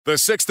The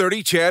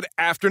 6:30 CHED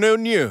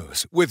Afternoon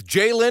News with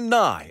Jaylen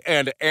Nye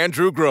and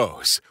Andrew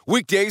Gross.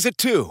 Weekdays at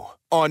 2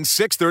 on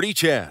 6:30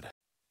 CHED.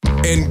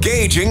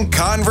 Engaging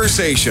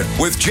conversation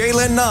with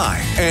Jaylen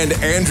Nye and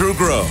Andrew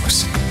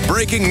Gross.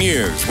 Breaking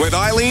news with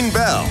Eileen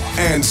Bell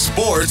and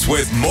sports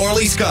with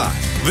Morley Scott.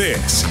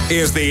 This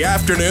is the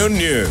Afternoon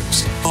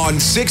News on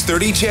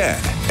 6:30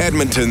 CHED,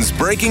 Edmonton's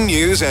breaking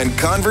news and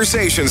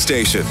conversation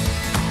station.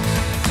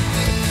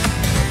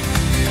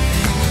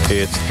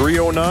 It's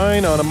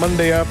 3:09 on a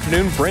Monday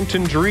afternoon.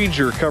 Brenton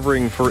Dreger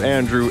covering for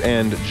Andrew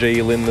and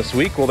Jaylen this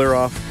week. Well, they're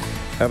off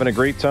having a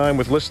great time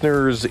with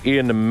listeners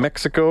in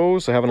Mexico,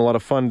 so having a lot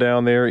of fun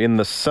down there in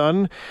the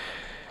sun.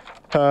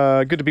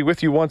 Good to be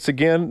with you once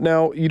again.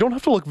 Now, you don't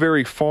have to look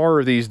very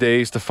far these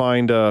days to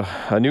find a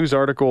news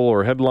article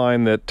or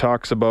headline that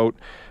talks about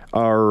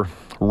our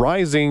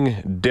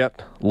rising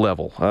debt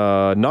level,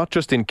 not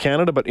just in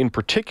Canada, but in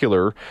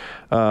particular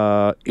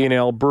in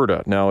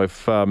Alberta. Now,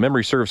 if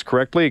memory serves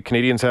correctly,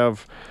 Canadians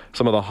have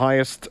some of the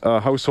highest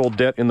household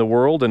debt in the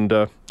world, and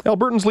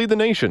Albertans lead the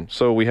nation.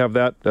 So we have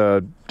that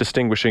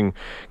distinguishing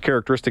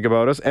characteristic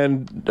about us.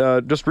 And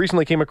just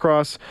recently came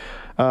across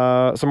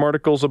some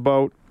articles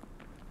about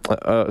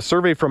a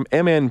survey from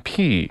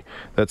MNP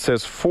that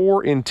says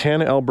 4 in 10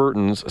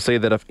 Albertans say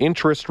that if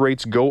interest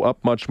rates go up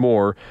much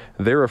more,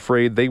 they're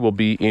afraid they will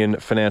be in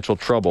financial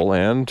trouble.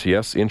 And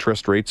yes,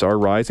 interest rates are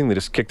rising. They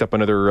just kicked up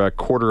another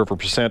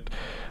 0.25%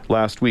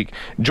 last week.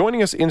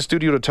 Joining us in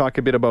studio to talk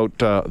a bit about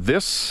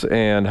this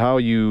and how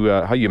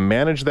you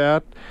manage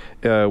that,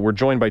 we're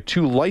joined by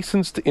 2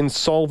 licensed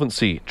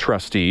insolvency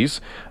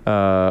trustees,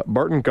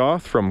 Barton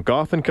Goth from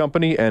Goth &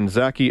 Company and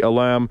Zaki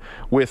Alam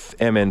with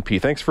MNP.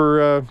 Thanks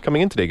for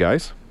coming in today,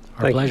 guys.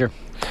 Our pleasure.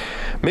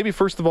 Maybe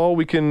first of all,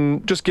 we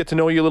can just get to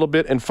know you a little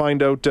bit and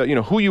find out,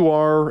 who you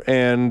are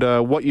and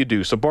what you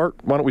do. So, Bart,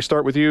 why don't we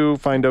start with you?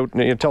 Find out,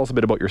 tell us a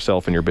bit about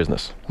yourself and your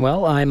business.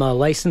 Well, I'm a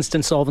licensed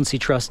insolvency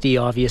trustee,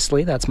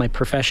 obviously. That's my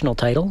professional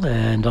title.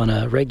 And on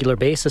a regular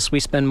basis, we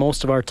spend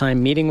most of our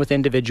time meeting with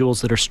individuals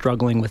that are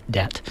struggling with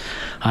debt.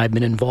 I've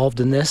been involved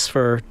in this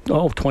for,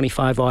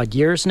 25 odd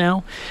years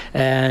now.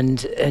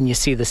 And you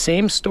see the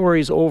same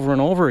stories over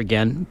and over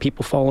again,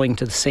 people falling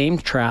into the same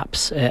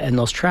traps. And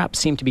those traps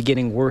seem to be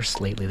getting worse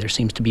lately. There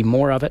seems to be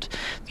more of it.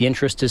 The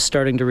interest is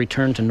starting to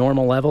return to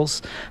normal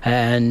levels,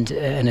 and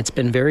it's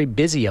been very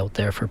busy out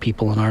there for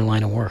people in our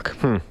line of work.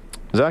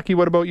 Zaki,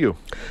 what about you?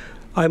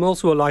 I'm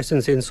also a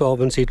licensed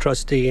insolvency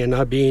trustee, and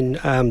I've been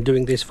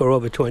doing this for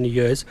over 20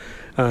 years,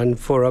 and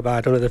for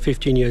about another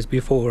 15 years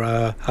before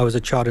I was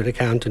a chartered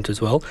accountant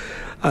as well.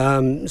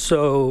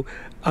 So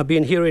I've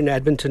been here in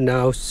Edmonton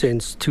now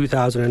since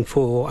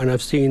 2004, and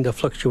I've seen the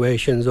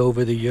fluctuations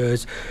over the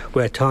years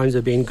where times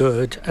have been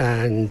good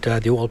and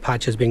the oil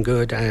patch has been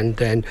good, and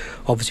then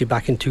obviously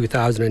back in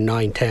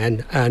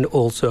 2009-10, and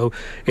also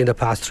in the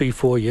past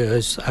 3-4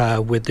 years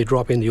with the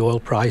drop in the oil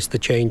price, the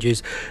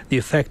changes, the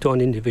effect on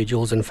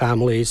individuals and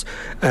families,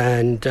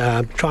 and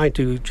trying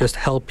to just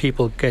help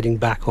people getting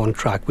back on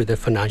track with their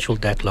financial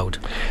debt load.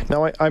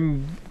 Now,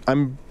 I'm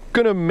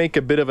going to make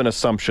a bit of an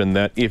assumption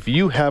that if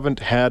you haven't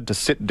had to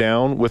sit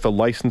down with a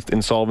licensed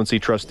insolvency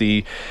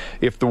trustee,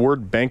 if the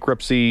word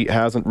bankruptcy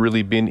hasn't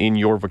really been in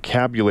your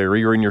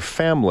vocabulary or in your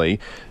family,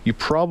 you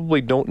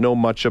probably don't know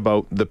much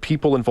about the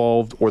people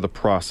involved or the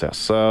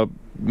process.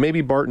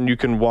 Maybe, Barton, you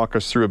can walk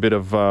us through a bit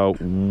of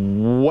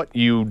what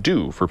you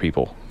do for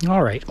people.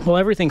 All right. Well,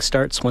 everything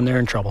starts when they're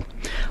in trouble.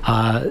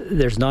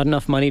 There's not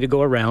enough money to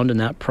go around, and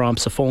that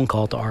prompts a phone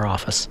call to our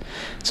office.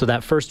 So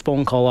that first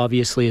phone call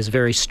obviously is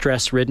very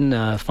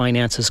stress-ridden.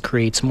 Finances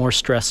creates more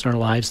stress in our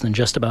lives than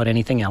just about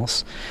anything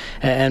else.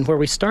 And where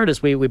we start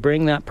is we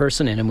bring that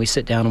person in and we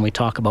sit down and we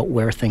talk about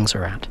where things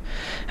are at.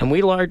 And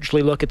we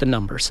largely look at the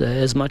numbers.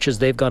 As much as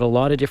they've got a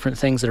lot of different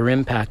things that are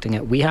impacting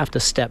it, we have to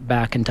step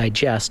back and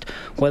digest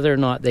whether or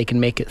not they can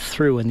make it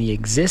through in the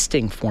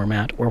existing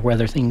format or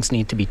whether things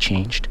need to be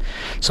changed.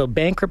 So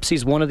bankruptcy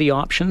is one of the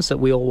options that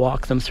we'll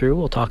walk them through.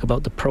 We'll talk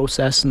about the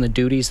process and the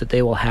duties that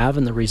they will have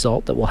and the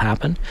result that will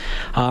happen.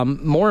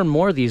 More and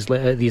more these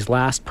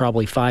last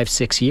probably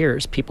 5-6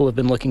 years, people have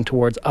been looking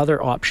towards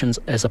other options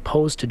as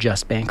opposed to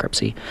just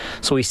bankruptcy.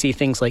 So we see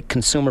things like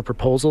consumer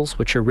proposals,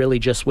 which are really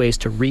just ways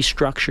to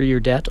restructure your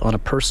debt on a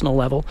personal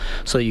level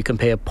so that you can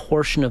pay a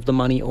portion of the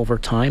money over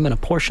time and a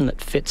portion that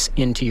fits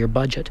into your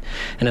budget.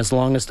 And as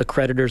long as the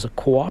creditors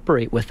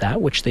cooperate with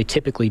that, which they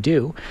typically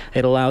do,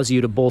 it allows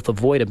you to both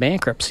avoid a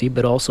bankruptcy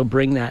but also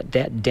bring that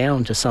debt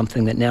down to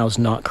something that now is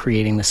not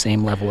creating the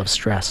same level of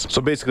stress.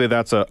 So basically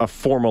that's a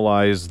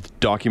formalized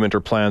document or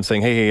plan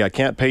saying, hey, I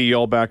can't pay you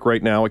all back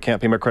right now. I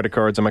can't pay my credit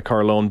cards and my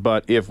car loan,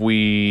 but how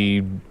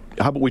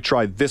about we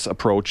try this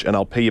approach and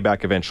I'll pay you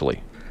back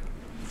eventually?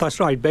 That's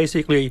right.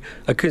 Basically,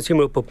 a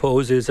consumer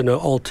proposes an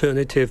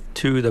alternative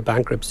to the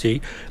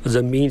bankruptcy as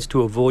a means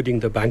to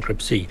avoiding the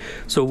bankruptcy.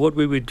 So what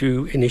we would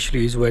do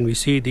initially is when we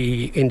see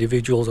the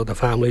individuals or the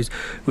families,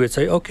 we would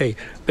say, okay,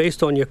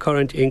 based on your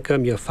current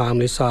income, your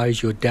family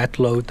size, your debt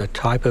load, the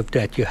type of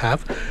debt you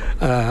have,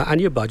 and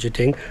your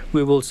budgeting,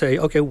 we will say,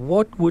 okay,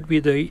 what would be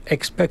the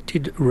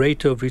expected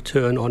rate of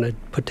return on a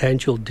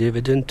potential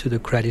dividend to the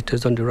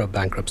creditors under a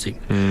bankruptcy?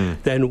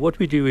 Then what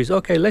we do is,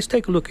 okay, let's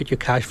take a look at your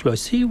cash flow,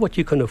 see what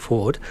you can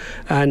afford,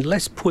 and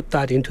let's put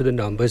that into the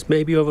numbers,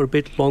 maybe over a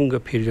bit longer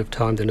period of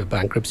time than a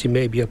bankruptcy,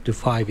 maybe up to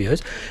 5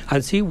 years,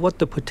 and see what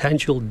the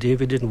potential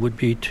dividend would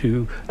be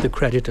to the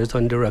creditors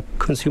under a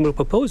consumer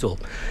proposal.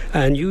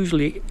 And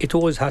usually it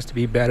always has to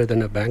be better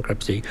than a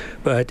bankruptcy.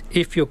 But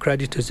if your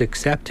creditors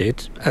accept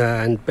it,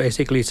 and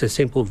basically it's a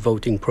simple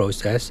voting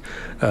process,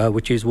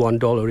 which is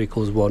 $1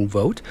 equals one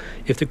vote.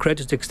 If the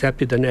creditors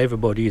accept it, then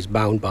everybody is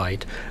bound by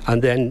it.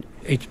 And then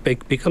it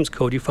becomes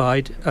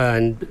codified,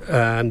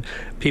 and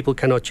people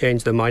cannot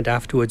change their mind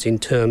afterwards in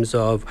terms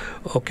of,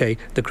 okay,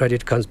 the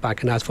creditor comes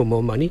back and asks for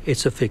more money.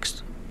 It's a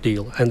fixed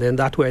deal, and then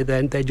that way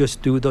then they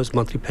just do those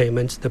monthly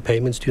payments. The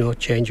payments do not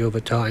change over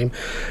time,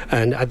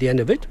 and at the end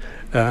of it,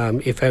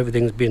 if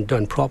everything's been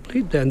done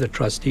properly, then the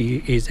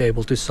trustee is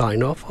able to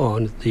sign off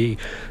on the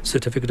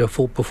certificate of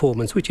full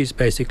performance, which is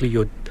basically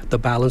the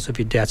balance of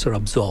your debts are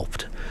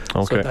absolved.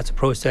 Okay. So that's a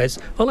process,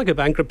 unlike a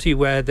bankruptcy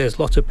where there's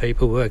lots of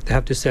paperwork. They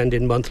have to send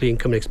in monthly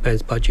income and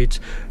expense budgets,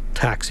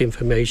 tax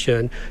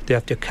information, they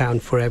have to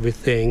account for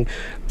everything.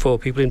 For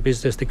people in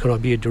business, they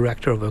cannot be a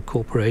director of a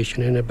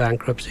corporation in a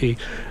bankruptcy.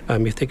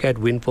 If they get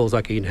windfalls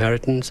like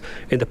inheritance,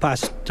 in the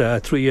past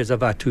 3 years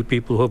I've had two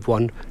people who have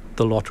won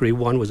the lottery.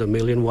 One was $1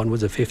 million, one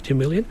was $50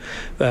 million.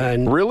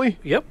 And really?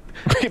 Yep.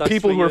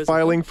 People who are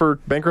filing for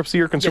bankruptcy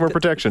or consumer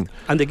protection.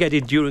 And they get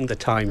it during the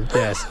time,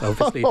 yes,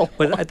 obviously.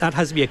 But that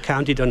has to be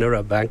accounted under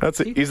a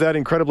bankruptcy. Is that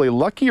incredibly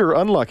lucky or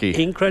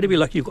unlucky? Incredibly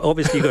lucky.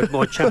 Obviously, you got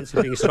more chance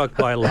of being struck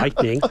by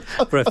lightning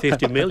for a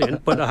 $50 million.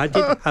 But I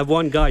did have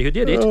one guy who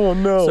did it. Oh,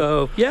 no.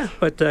 So, yeah,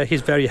 but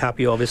he's very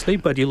happy, obviously.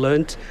 But he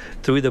learned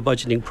through the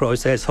budgeting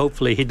process.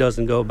 Hopefully, he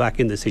doesn't go back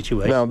in the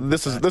situation. Now,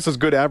 this is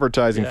good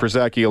advertising for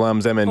Zaki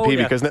Alam's MNP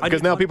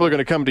because now people are going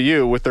to come to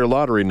you with their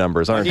lottery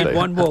numbers, aren't they? I need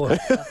one more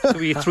to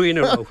be 3 in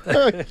a row.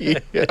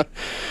 Yeah.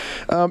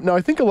 Now,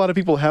 I think a lot of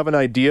people have an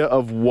idea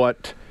of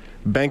what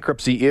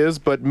bankruptcy is,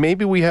 but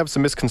maybe we have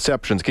some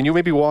misconceptions. Can you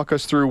maybe walk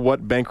us through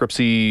what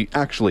bankruptcy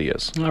actually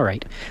is? All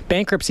right.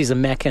 Bankruptcy is a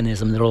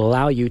mechanism that will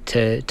allow you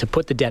to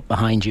put the debt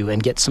behind you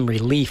and get some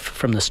relief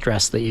from the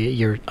stress that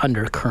you're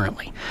under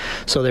currently.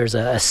 So there's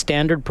a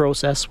standard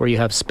process where you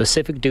have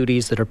specific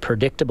duties that are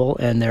predictable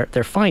and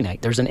they're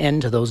finite. There's an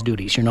end to those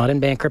duties. You're not in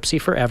bankruptcy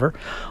forever.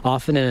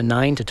 Often in a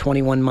 9 to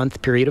 21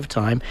 month period of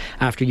time,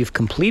 after you've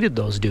completed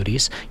those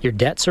duties, your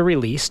debts are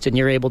released and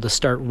you're able to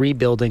start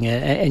rebuilding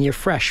and you're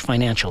fresh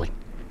financially.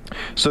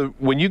 So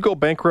when you go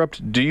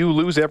bankrupt, do you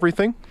lose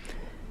everything?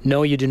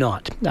 No, you do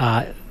not.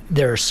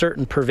 There are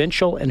certain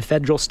provincial and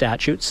federal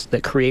statutes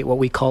that create what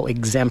we call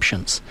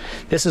exemptions.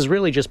 This is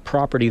really just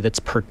property that's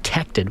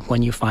protected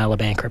when you file a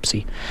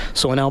bankruptcy.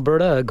 So in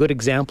Alberta, a good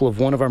example of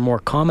one of our more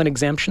common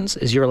exemptions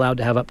is you're allowed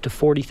to have up to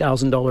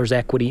 $40,000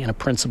 equity in a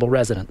principal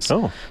residence.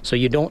 Oh. So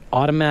you don't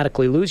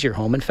automatically lose your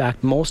home. In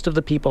fact, most of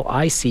the people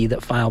I see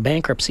that file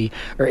bankruptcy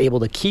are able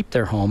to keep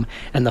their home,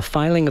 and the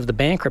filing of the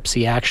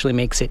bankruptcy actually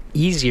makes it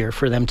easier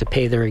for them to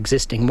pay their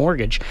existing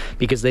mortgage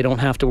because they don't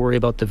have to worry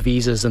about the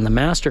Visas and the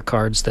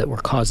MasterCards that were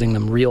causing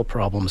them real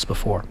problems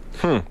before.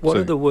 One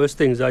of the worst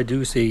things I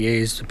do see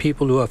is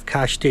people who have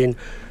cashed in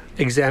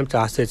exempt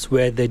assets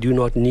where they do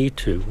not need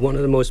to. One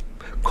of the most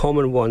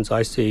common ones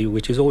I see,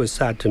 which is always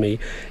sad to me,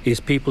 is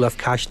people have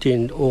cashed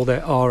in all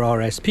their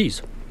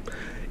RRSPs.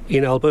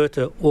 In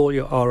Alberta, all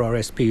your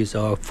RRSPs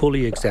are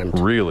fully exempt.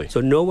 Really?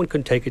 So no one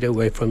can take it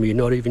away from you,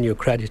 not even your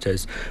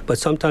creditors. But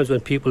sometimes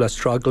when people are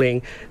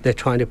struggling, they're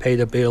trying to pay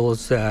the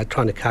bills,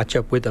 trying to catch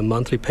up with the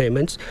monthly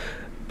payments,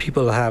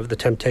 people have the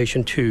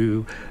temptation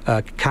to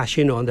cash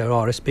in on their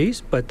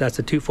RSPs, but that's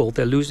a twofold.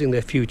 They're losing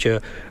their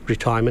future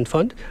retirement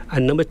fund,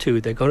 and number two,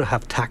 they're going to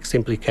have tax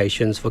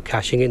implications for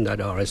cashing in that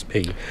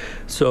RSP.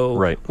 So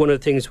One of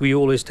the things we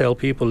always tell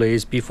people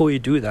is before you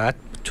do that,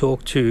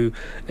 talk to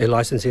a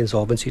licensed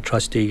insolvency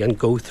trustee and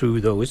go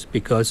through those,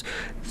 because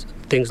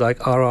things like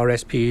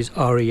RRSPs,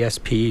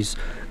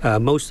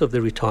 RESPs, most of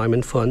the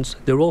retirement funds,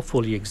 they're all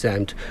fully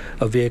exempt.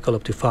 A vehicle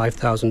up to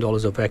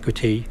 $5,000 of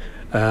equity.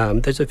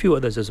 There's a few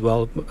others as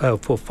well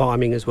for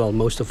farming as well.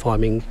 Most of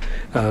farming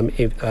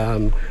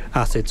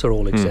assets are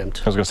all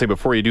exempt. I was going to say,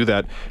 before you do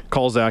that,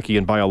 call Zaki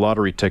and buy a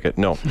lottery ticket.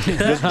 No,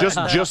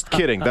 just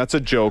kidding. That's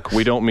a joke.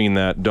 We don't mean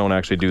that. Don't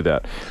actually do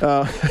that.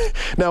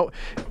 Now,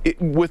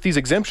 with these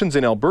exemptions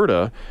in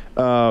Alberta,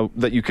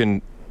 that you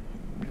can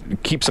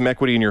keep some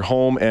equity in your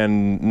home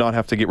and not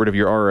have to get rid of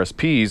your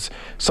RRSPs,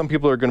 some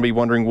people are going to be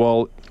wondering,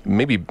 well,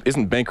 maybe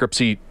isn't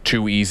bankruptcy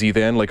too easy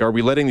then? Like, are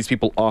we letting these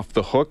people off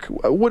the hook?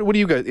 What do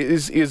you guys,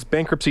 is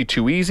bankruptcy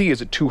too easy?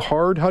 Is it too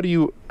hard? How do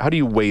you do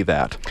you weigh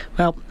that?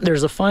 Well,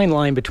 there's a fine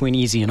line between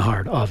easy and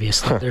hard,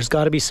 obviously. There's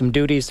got to be some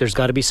duties, there's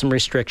got to be some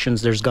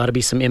restrictions, there's got to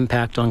be some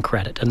impact on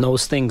credit, and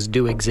those things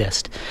do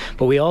exist.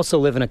 But we also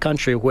live in a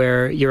country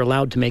where you're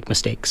allowed to make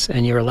mistakes,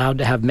 and you're allowed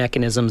to have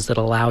mechanisms that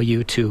allow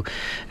you to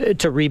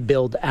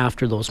rebuild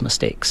after those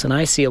mistakes. And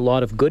I see a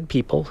lot of good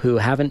people who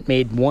haven't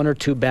made one or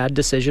two bad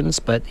decisions,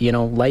 but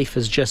life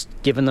has just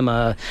given them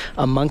a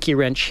monkey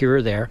wrench here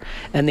or there,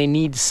 and they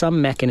need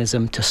some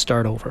mechanism to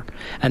start over.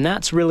 And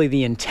that's really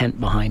the intent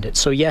behind it.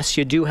 So yes,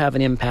 you do have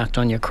an impact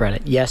on your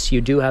credit. Yes,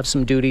 you do have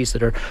some duties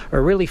that are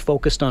really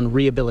focused on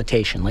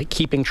rehabilitation, like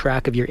keeping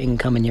track of your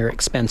income and your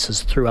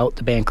expenses throughout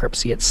the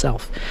bankruptcy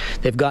itself.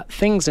 They've got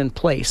things in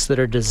place that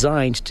are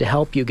designed to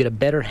help you get a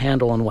better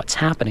handle on what's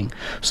happening,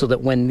 so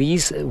that when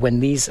these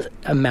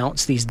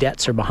amounts, these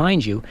debts are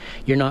behind you,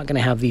 you're not going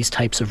to have these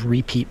types of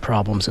repeat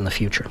problems in the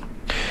future.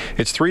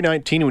 It's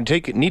 3:19.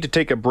 We need to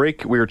take a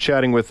break. We are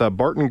chatting with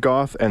Barton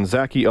Goth and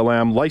Zaki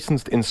Alam,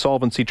 licensed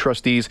insolvency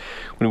trustees.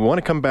 When we want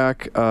to come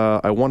back,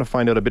 I want to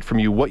find out a bit from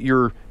you what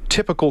your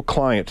typical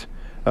client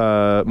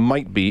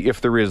might be, if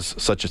there is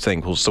such a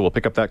thing. So we'll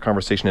pick up that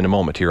conversation in a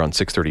moment here on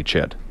 630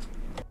 CHED.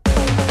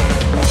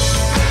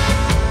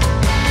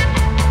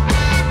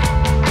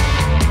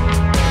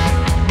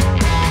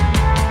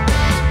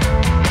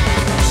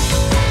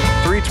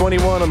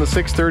 21 on the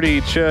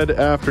 630 CHED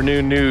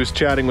Afternoon News,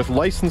 chatting with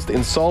licensed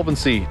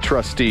insolvency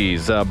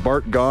trustees,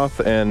 Bart Goth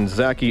and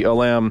Zaki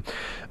Alam.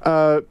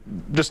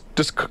 Just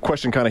a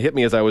question kind of hit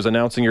me as I was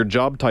announcing your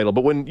job title.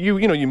 But when you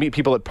meet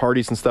people at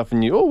parties and stuff,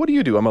 and what do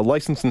you do? I'm a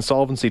licensed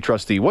insolvency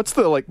trustee. What's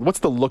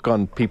the look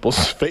on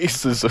people's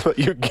faces that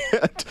you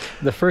get?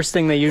 The first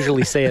thing they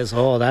usually say is,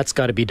 "Oh, that's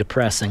got to be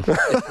depressing."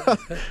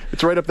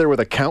 It's right up there with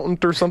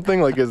accountant or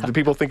something. Do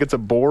people think it's a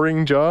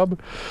boring job?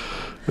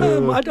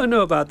 I don't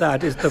know about that.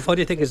 The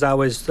funny thing is, I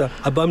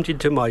bumped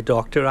into my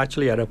doctor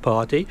actually at a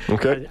party,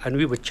 okay, and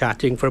we were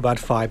chatting for about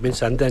 5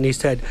 minutes, and then he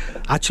said,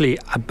 "Actually,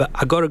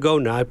 I got to go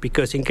now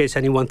because in case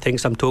anyone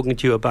thinks I'm talking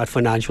to you about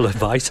financial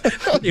advice,"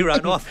 he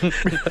ran off.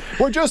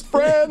 We're just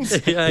friends.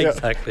 Yeah,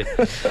 exactly.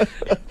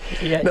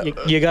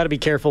 You got to be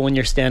careful when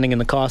you're standing in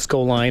the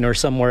Costco line or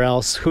somewhere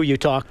else who you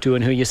talk to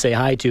and who you say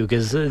hi to,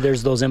 because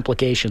there's those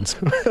implications.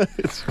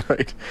 That's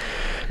right.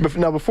 But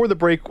now, before the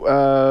break,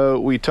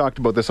 we talked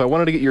about this. I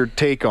wanted to get your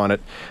take on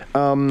it.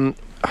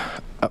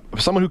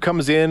 Someone who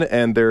comes in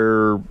and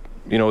they're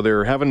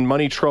having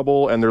money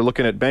trouble and they're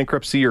looking at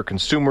bankruptcy or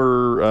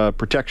consumer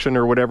protection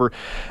or whatever.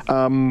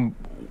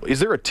 Is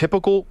there a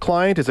typical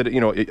client? Is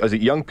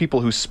it young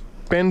people who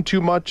spend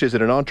too much? Is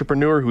it an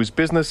entrepreneur whose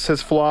business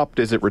has flopped?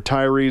 Is it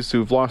retirees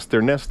who've lost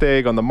their nest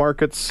egg on the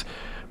markets?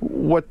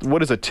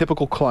 What is a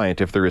typical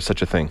client, if there is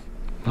such a thing?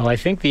 Well, I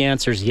think the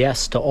answer is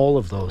yes to all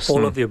of those.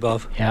 All of the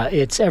above. Yeah,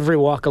 it's every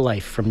walk of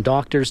life, from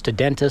doctors to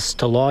dentists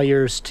to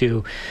lawyers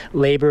to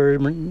labor,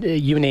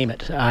 you name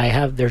it.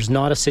 There's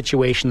not a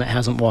situation that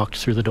hasn't walked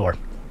through the door.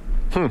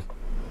 And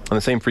the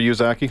same for you,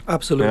 Zaki?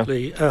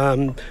 Absolutely.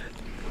 Yeah.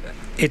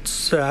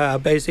 It's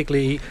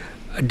basically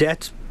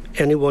debt.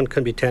 Anyone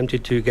can be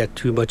tempted to get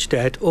too much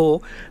debt,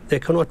 or they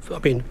cannot.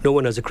 No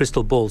one has a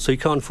crystal ball, so you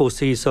can't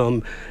foresee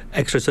some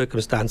extra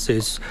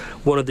circumstances.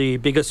 One of the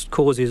biggest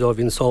causes of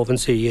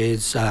insolvency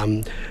is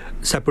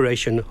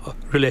separation,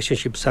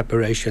 relationship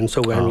separation.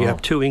 So when you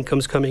have two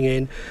incomes coming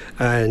in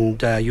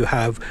and you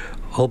have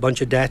a whole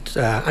bunch of debt,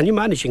 and you're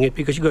managing it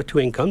because you've got two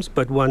incomes,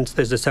 but once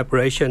there's a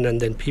separation, and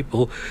then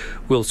people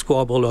will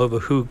squabble over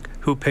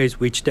who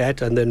pays which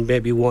debt, and then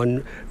maybe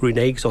one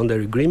reneges on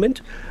their agreement,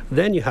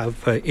 then you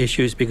have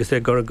issues because they're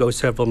going to go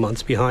several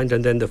months behind,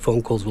 and then the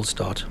phone calls will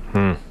start.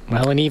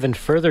 Well, and even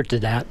further to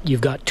that,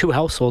 you've got two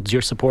households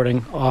you're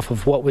supporting off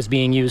of what was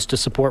being used to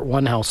support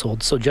one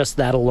household, so just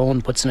that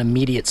alone puts an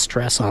immediate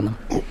stress on them.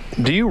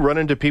 Do you run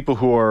into people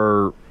who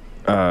are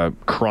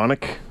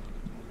chronic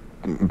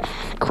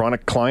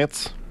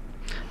clients?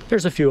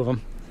 There's a few of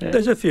them.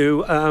 There's a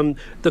few.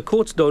 The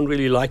courts don't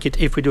really like it.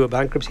 If we do a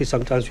bankruptcy,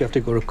 sometimes we have to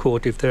go to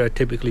court if they're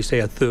typically, say,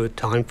 a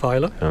third-time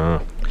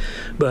filer.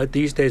 But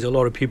these days, a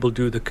lot of people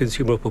do the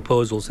consumer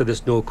proposal, so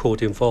there's no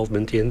court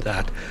involvement in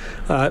that.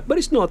 But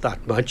it's not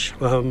that much.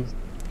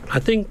 I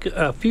think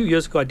a few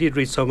years ago, I did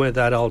read somewhere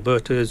that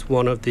Alberta is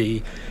one of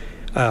the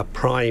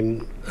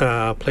prime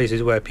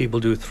places where people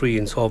do 3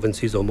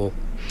 insolvencies or more.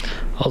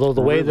 Although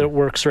the way that it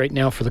works right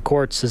now for the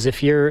courts is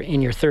if you're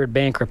in your third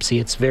bankruptcy,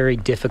 it's very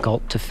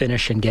difficult to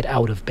finish and get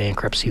out of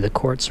bankruptcy. The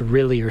courts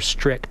really are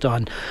strict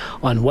on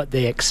what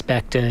they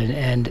expect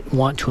and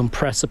want to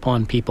impress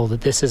upon people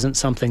that this isn't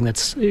something that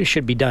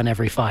should be done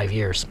every 5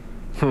 years.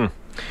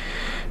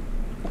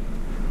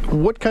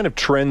 What kind of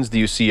trends do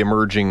you see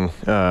emerging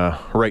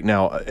right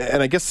now?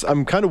 And I guess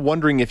I'm kind of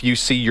wondering if you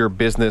see your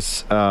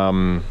business,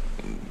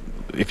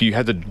 if you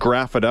had to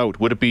graph it out,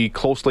 would it be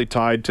closely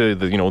tied to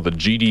the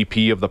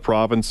GDP of the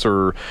province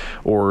or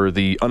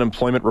the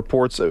unemployment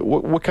reports?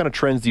 What kind of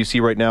trends do you see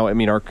right now? I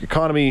mean, our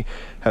economy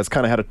has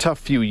kind of had a tough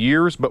few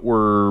years, but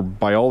we're,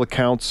 by all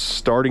accounts,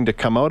 starting to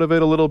come out of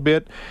it a little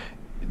bit.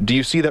 Do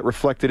you see that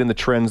reflected in the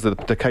trends, the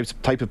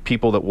type of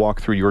people that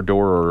walk through your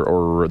door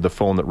or the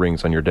phone that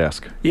rings on your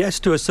desk? Yes,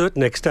 to a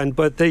certain extent,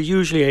 but there's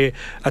usually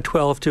a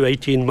 12 to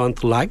 18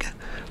 month lag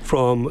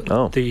from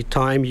the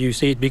time you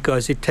see it,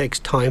 because it takes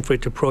time for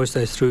it to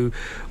process through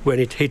when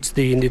it hits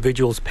the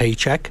individual's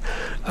paycheck,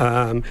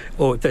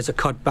 or if there's a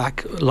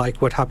cutback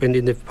like what happened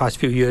in the past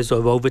few years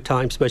of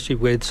overtime, especially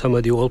with some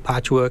of the oil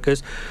patch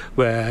workers,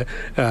 where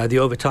the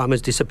overtime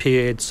has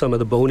disappeared, some of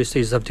the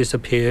bonuses have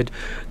disappeared,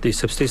 the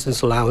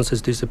subsistence allowance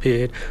has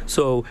disappeared,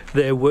 so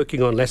they're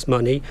working on less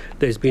money.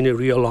 There's been a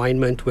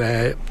realignment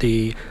where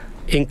the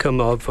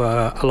income of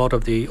a lot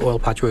of the oil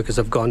patch workers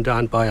have gone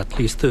down by at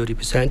least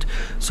 30%.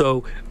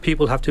 So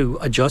people have to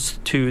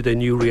adjust to the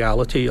new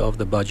reality of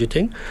the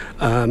budgeting.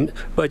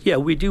 But yeah,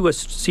 we do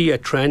see a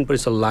trend, but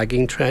it's a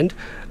lagging trend.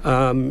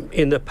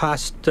 In the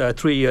past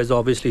 3 years,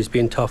 obviously, it's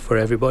been tough for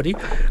everybody.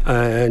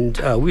 And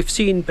we've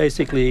seen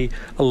basically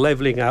a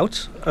leveling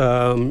out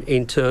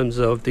in terms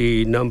of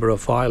the number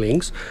of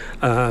filings.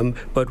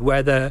 But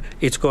whether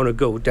it's going to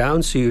go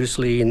down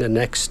seriously in the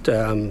next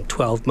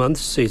 12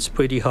 months, it's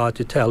pretty hard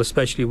to tell,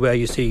 especially where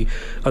you see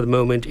at the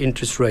moment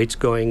interest rates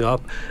going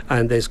up,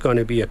 and there's going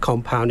to be a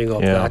compounding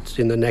of that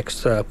in the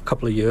next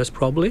couple of years,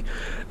 probably.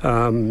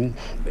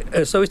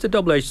 So it's a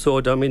double-edged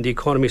sword. I mean, the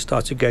economy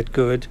starts to get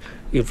good,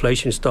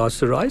 inflation starts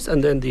to rise,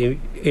 and then the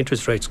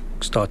interest rates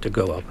start to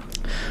go up.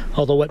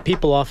 Although what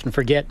people often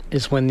forget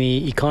is when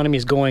the economy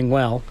is going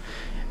well,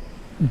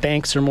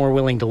 banks are more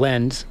willing to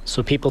lend,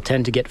 so people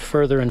tend to get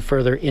further and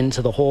further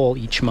into the hole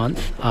each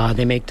month.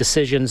 They make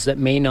decisions that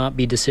may not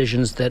be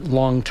decisions that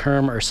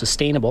long-term are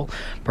sustainable.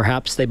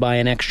 Perhaps they buy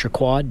an extra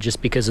quad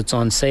just because it's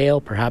on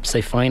sale. Perhaps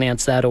they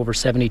finance that over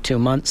 72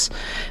 months.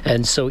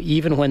 And so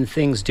even when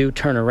things do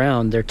turn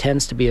around, there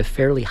tends to be a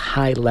fairly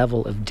high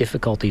level of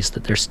difficulties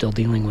that they're still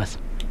dealing with.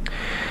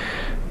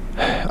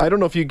 I don't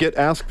know if you get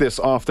asked this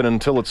often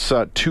until it's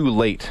too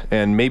late,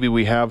 and maybe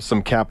we have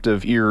some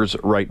captive ears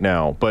right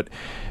now, but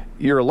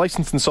you're a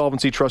licensed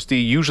insolvency trustee.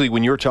 Usually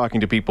when you're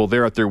talking to people,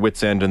 they're at their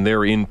wits' end and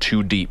they're in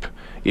too deep.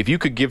 If you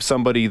could give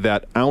somebody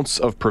that ounce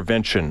of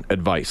prevention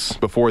advice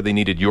before they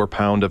needed your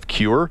pound of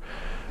cure,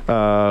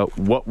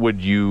 what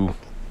would you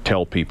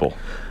tell people?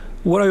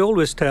 What I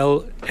always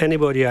tell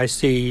anybody I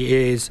see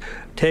is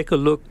take a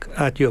look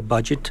at your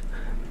budget.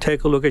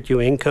 Take a look at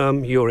your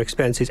income, your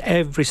expenses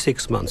every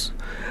 6 months,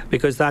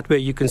 because that way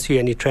you can see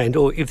any trend,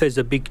 or if there's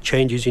a big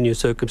changes in your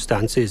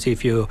circumstances,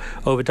 if your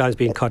overtime's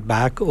been cut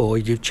back or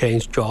you've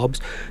changed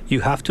jobs,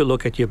 you have to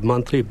look at your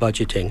monthly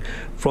budgeting.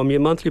 From your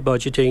monthly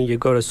budgeting,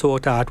 you've got to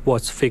sort out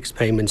what's fixed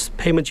payments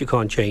you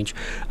can't change,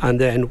 and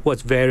then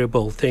what's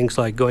variable, things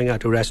like going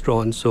out to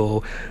restaurants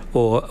or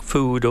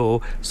food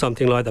or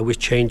something like that, which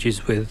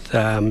changes with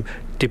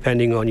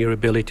depending on your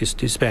abilities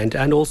to spend.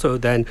 And also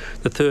then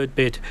the third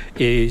bit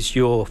is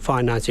your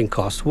financing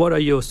costs. What are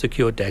your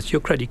secured debts,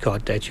 your credit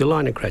card debts, your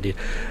line of credit,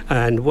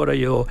 and what are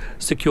your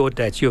secured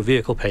debts, your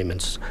vehicle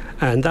payments?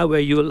 And that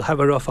way you'll have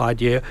a rough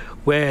idea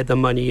where the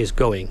money is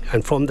going.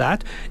 And from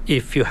that,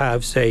 if you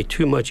have, say,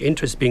 too much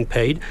interest being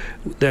paid,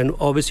 then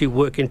obviously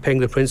work in paying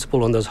the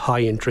principal on those high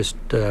interest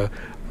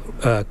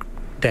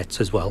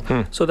debts as well.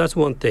 So that's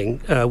one thing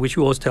which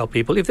we always tell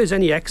people. If there's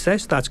any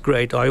excess, that's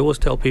great. I always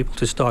tell people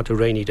to start a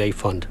rainy day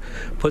fund.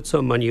 Put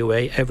some money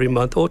away every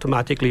month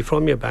automatically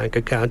from your bank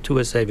account to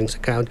a savings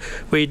account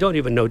where you don't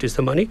even notice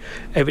the money.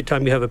 Every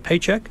time you have a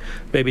paycheck,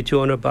 maybe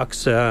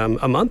 $200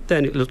 a month,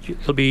 then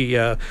it'll be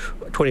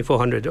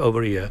 $2,400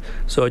 over a year.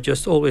 So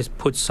just always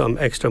put some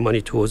extra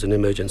money towards an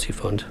emergency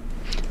fund.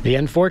 The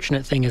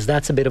unfortunate thing is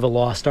that's a bit of a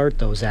lost art,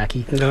 though,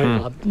 Zachy.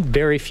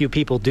 Very few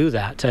people do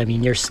that. I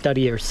mean, your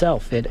study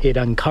yourself, it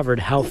uncovered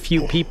how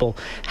few people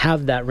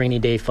have that rainy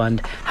day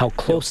fund, how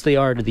close they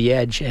are to the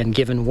edge, and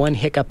given one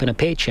hiccup in a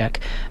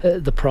paycheck,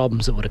 the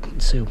problems that would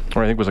ensue.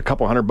 Or I think it was a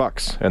couple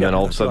 $100, and then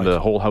all of a sudden the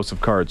whole house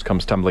of cards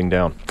comes tumbling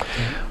down.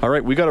 All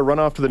right, we got to run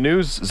off to the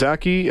news.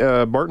 Zachy,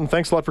 Barton,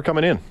 thanks a lot for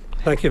coming in.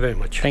 Thank you very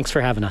much. Thanks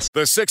for having us.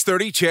 The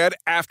 6:30 CHED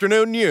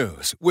Afternoon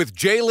News with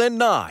Jaylen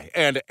Nye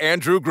and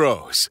Andrew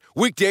Gross.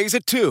 Weekdays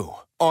at 2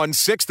 on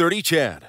 6:30 CHED.